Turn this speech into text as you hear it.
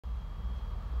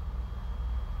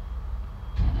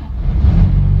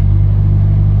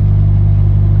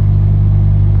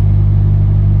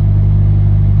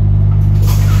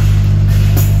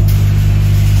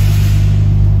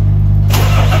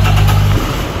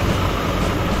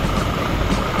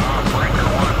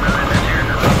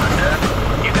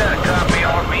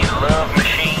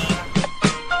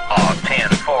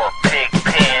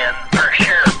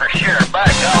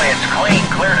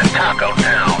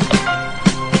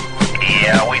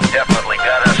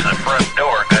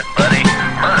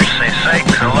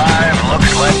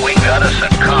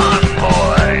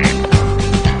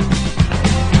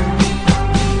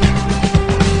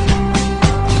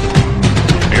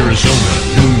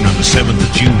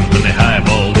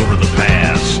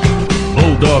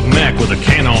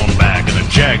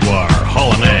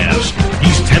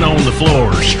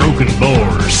floors, stroking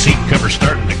bores, seat cover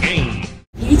starting to gain.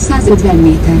 750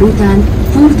 méter után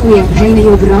fordulj egy helyre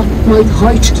jobbra, majd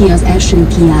hajts ki az első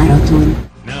kijáraton.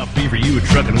 Now Beaver, you were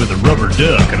trucking with a rubber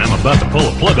duck, and I'm about to pull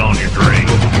a plug on your drain.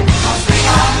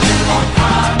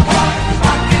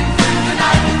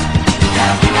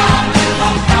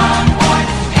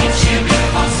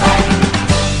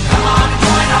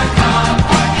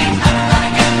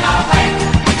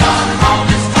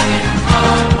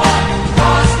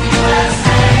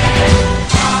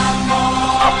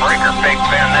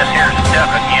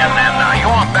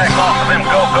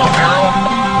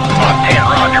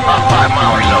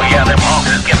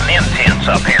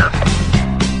 Up here.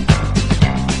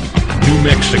 New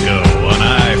Mexico on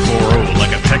I-40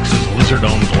 like a Texas lizard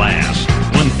on glass.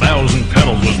 1,000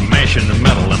 pedals was mashing the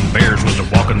metal and bears was a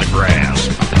walking the grass.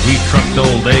 We trucked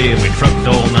all day and we trucked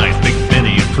all night, Big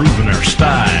Benny improving our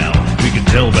style. We could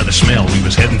tell by the smell we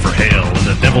was heading for hell and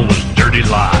the devil was Dirty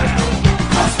Lyle.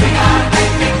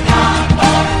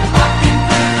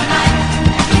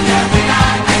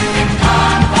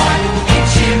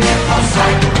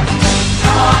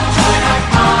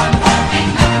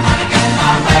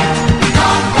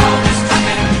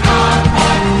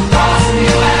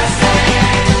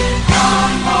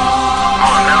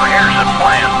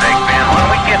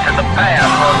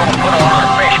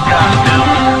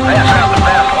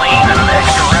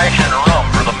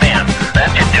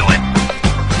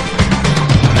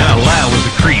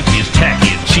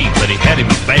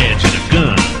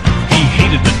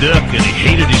 Duck and he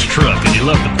hated his truck and he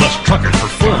loved to bust truckers for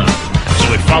fun. So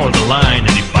he followed the line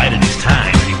and he bided his time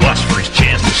and he watched for his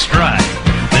chance to strike.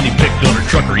 Then he picked on a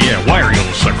trucker, yeah, wiry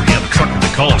old sucker, yeah, the trucker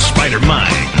they call Spider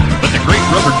Mike. But the great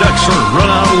rubber duck sort of run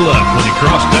out of luck when he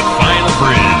crossed that final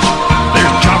bridge.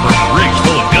 There's choppers and rigs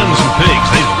full of guns and pigs,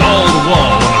 they's wall to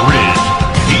wall on the ridge.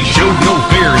 He showed no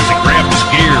fear as he grabbed his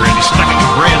gear and he stuck it to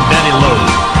Granddaddy low.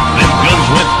 Then guns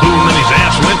went boom and his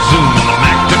ass went zoom and the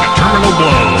Mac took a terminal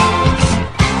blow.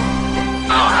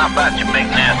 About you, Big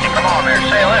Nasty. Come on there,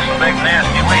 say, listen, Big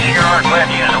Nasty, we sure are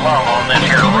glad you was along on this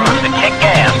here run to kick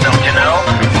ass, don't you know?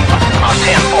 On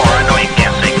 10-4, I know you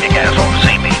can't say kick ass on the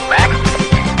CB, Mac.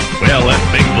 Well, that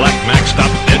big black Mac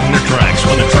stopped dead in their tracks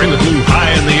when the trailer flew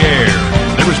high in the air.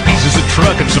 There was pieces of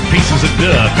truck and some pieces of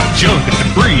duck and junk and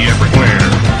debris everywhere.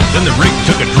 Then the rig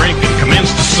took a drink and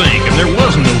commenced to sink, and there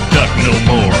was no duck no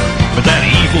more. But that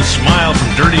evil smile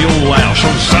from dirty old Lyle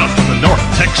showed south from the North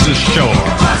Texas shore.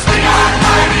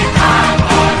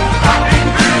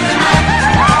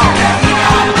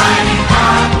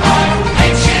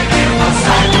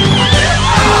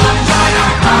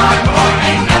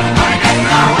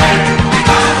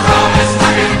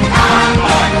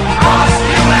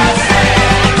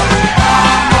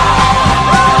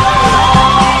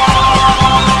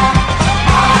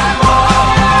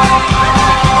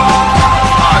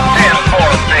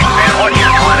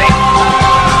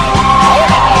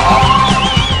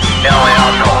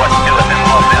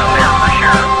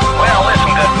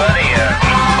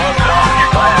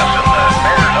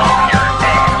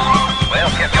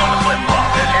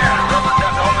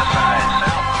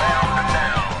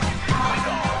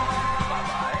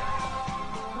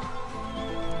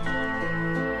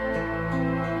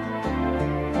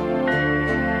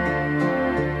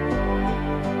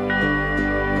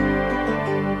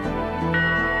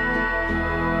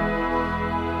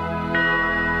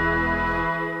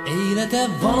 Élete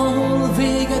valahol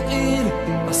véget ér,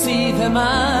 a szíve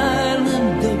már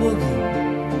nem dobog.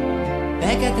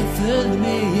 Fekete föld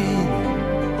mélyén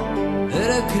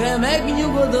örökre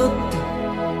megnyugodott,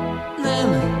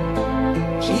 nem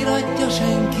síratja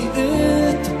senki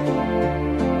őt.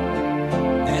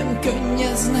 Nem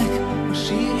könnyeznek a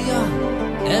sírja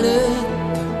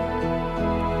előtt.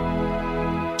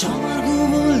 Csavargó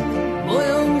volt,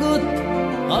 bolyongott,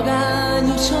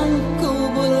 magányosan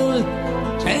kóborolt.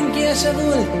 Senki se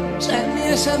volt,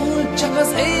 semmi se volt, csak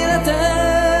az élete.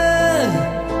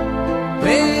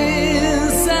 Fél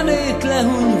szemét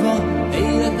lehúnyva,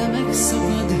 élete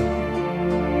megszabad.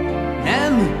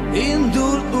 Nem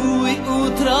indul új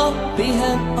útra,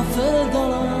 pihen a föld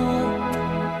alatt.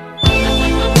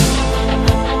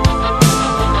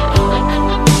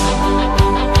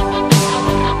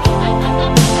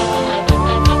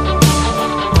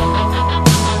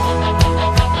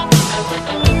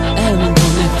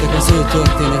 Az ő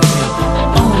történetét,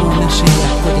 arról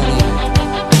mesélek, hogyan élt.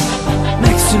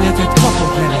 Megszületett,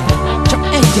 kapott nevet, csak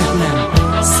egyet nem,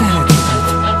 szeretetet.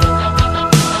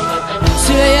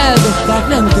 Szülei eldobták,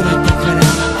 nem törődtek vele,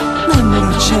 nem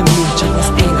maradt semmi, csak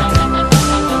az élete.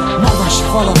 Magas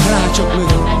falak, rácsok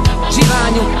mögött,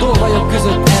 zsiványok, tolvajok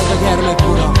között elve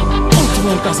gyermekkora. Ott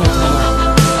volt az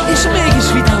otthona, és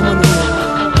mégis vidáman él.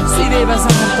 Szívébe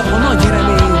zárta a nagy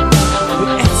remény,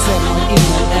 hogy egyszer majd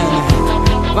innen